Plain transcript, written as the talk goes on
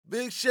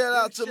Big shout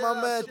out to my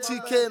man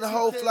TK and the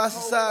whole Fly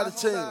Society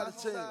team.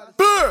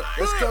 BURR!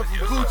 Let's come from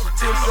Gucci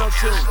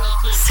 1017.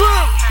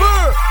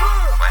 BURR!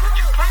 Why did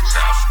you play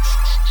so?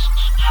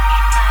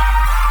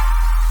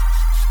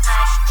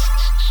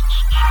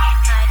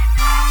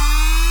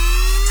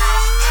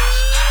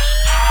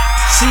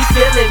 She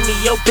feelin' me,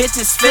 yo bitch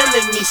is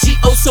feelin' me. She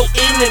oh so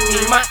into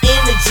me, my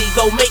energy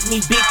gon' make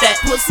me beat that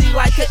pussy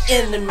like an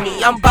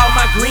enemy. I'm bout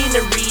my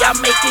greenery, I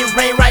make it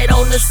rain right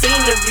on the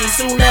scenery.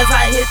 Soon as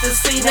I hit the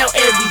scene, now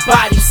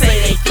everybody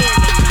say they kidding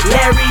me.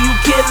 Larry, you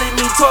killing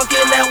me,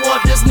 talking that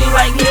walk just me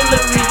like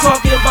Hillary.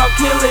 Talking about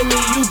killing me,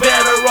 you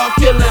better off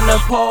killing the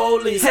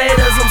police.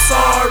 Haters, I'm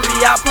sorry,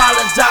 I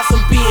apologize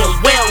for being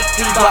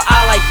wealthy, but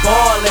I like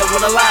ballin'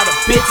 with a lot of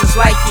bitches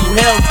like you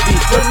healthy.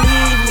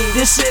 Believe me,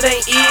 this shit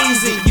ain't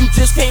easy, you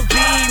just can't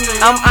beat me.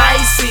 I'm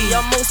icy,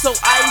 I'm so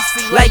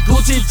icy, like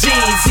Gucci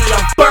Jeezy.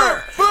 I'm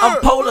BURR, I'm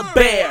polar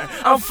bear,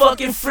 I'm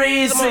fucking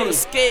freezing. I'm on the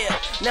scale,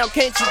 now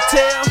can't you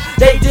tell?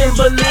 They didn't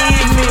believe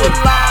me. You a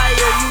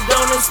liar, you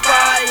don't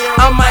inspire.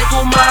 I'm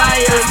Michael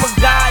Myers,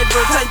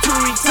 MacGyver, time to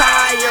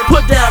retire.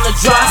 Put down the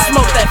dry,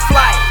 smoke that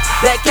flight,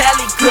 that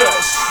Cali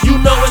Kush. You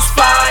know it's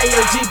fire,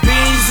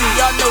 GBZ,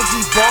 y'all know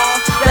G-Ball,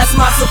 that's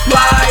my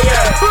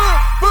supplier.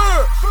 BURR!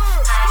 BURR!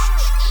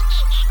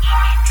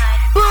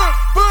 BURR!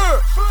 BURR!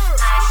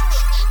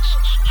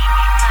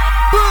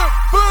 BURR!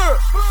 BURR!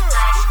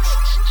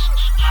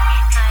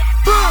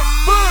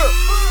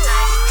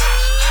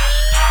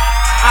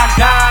 I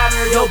got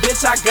her, yo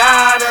bitch I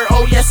got her,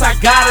 oh yes I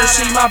got her.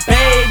 She my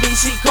baby,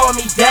 she call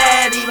me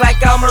daddy like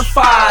I'm her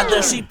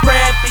father. She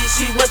preppy,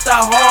 she went to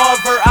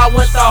Harvard, I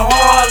went to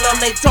Harlem.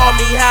 They taught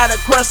me how to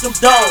crush them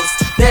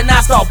doughs, then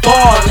I start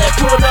ballin'.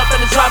 Pulled up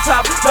in the drop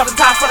top the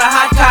top for the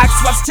hot cocks.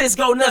 Watch the tits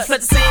go nuts, flip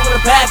the scene with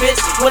a bad bitch,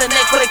 with a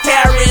neck full of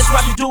carrots.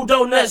 Watch you do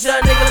donuts,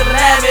 young nigga living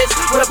lavish,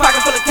 with a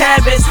pocket full of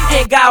cabbage.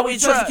 Ain't God we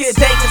trust, kid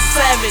dangerous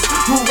savage,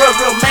 who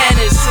real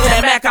manners,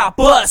 that Mac I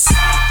bust.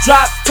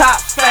 Drop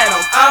top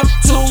phantom, I'm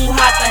too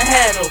hot to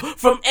handle.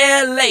 From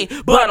LA,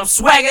 but I'm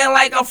swaggin'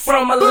 like I'm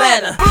from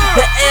Atlanta.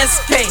 The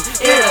SK,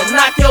 it'll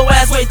knock your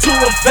ass way to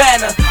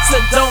Havana. So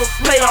don't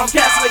play on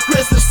Catholic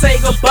Christmas, say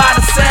goodbye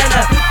to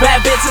Santa. Bad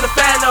bitch in the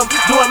fandom,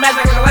 doing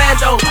magic like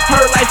Orlando.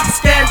 Her life is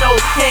scandal,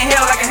 can't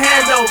held like a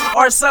handle,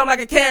 or some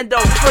like a candle.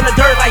 From the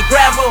dirt like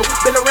gravel,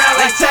 been around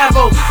like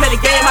Chavo. Play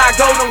the game I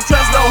go, don't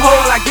trust no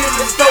hole, I get in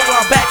the store